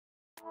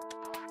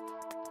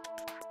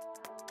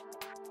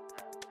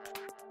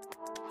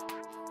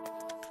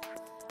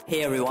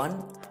Hey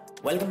everyone,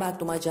 welcome back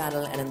to my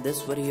channel, and in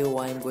this video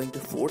I am going to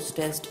force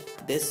test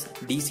this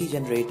DC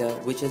generator,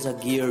 which is a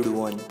geared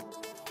one.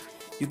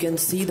 You can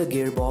see the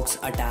gearbox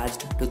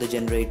attached to the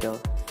generator.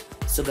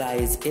 So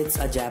guys, it's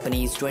a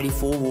Japanese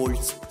 24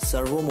 volts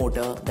servo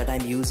motor that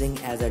I'm using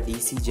as a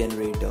DC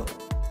generator.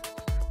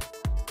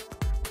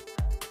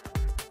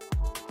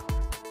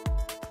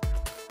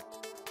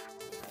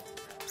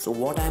 So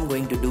what I'm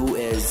going to do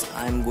is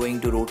I'm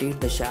going to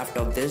rotate the shaft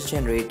of this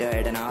generator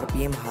at an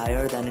RPM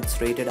higher than its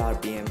rated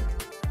RPM.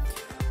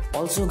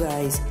 Also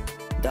guys,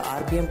 the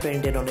RPM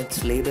printed on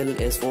its label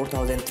is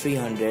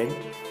 4300,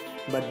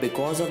 but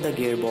because of the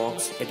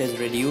gearbox it is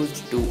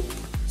reduced to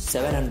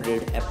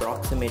 700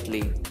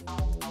 approximately.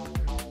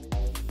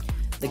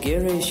 The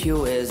gear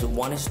ratio is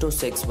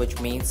 1:6, which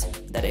means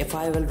that if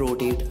I will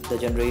rotate the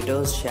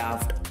generator's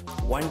shaft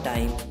one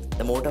time,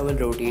 the motor will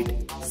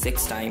rotate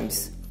 6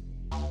 times.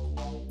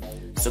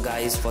 So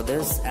guys, for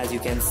this, as you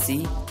can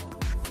see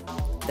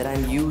that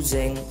I'm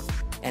using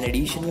an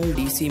additional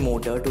DC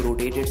motor to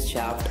rotate its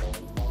shaft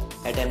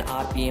at an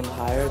RPM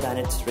higher than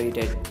its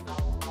rated.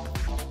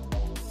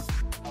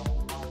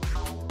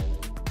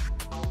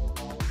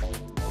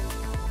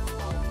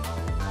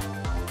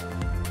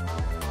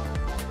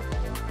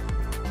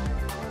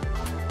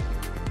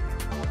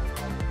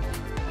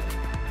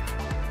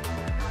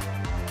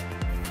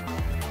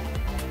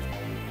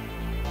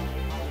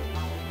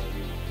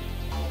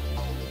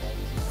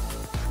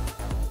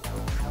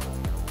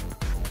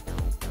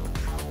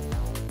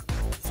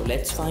 So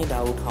let's find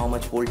out how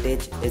much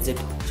voltage is it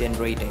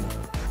generating.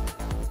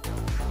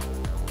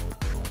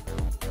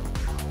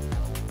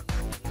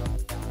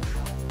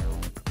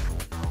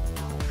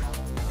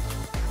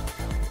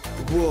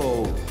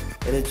 Whoa,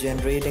 it is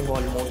generating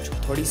almost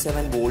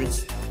 37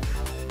 volts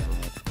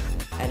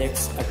and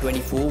it's a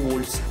 24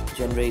 volts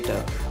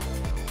generator.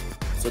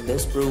 So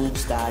this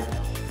proves that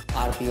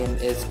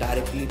RPM is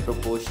directly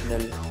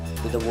proportional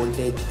to the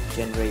voltage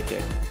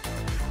generated.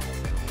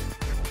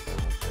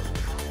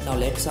 Now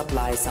let's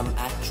apply some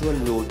actual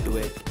load to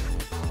it.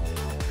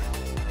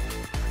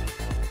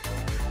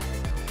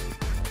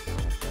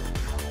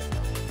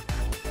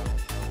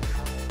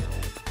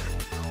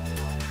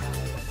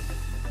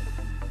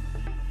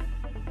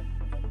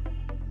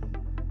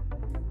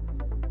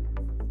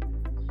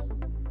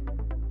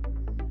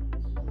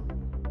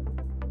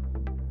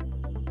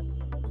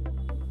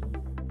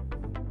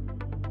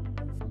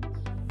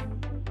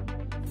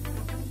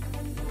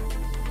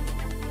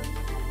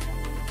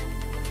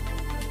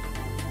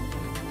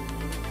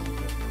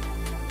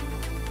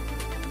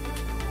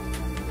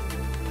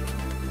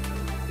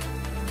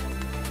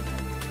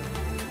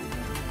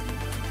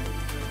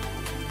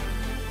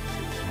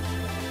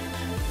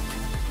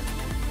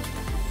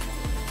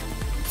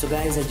 So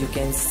guys, as you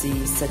can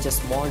see, such a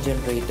small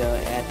generator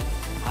at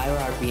higher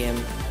RPM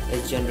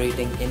is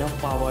generating enough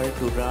power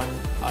to run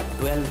a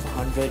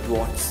 1200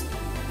 watts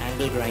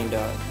angle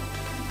grinder.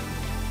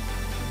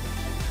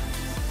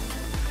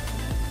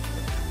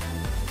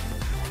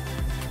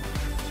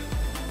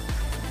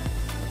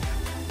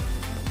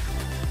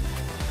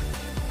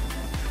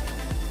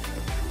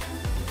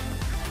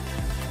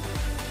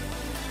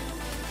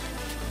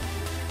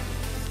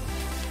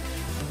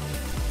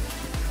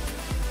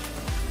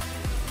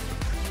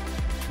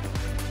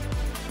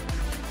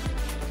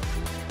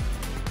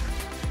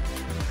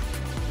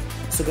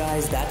 So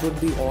guys, that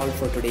would be all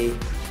for today.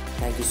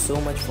 Thank you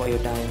so much for your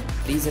time.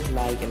 Please hit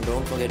like and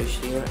don't forget to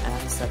share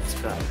and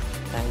subscribe.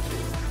 Thank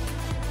you.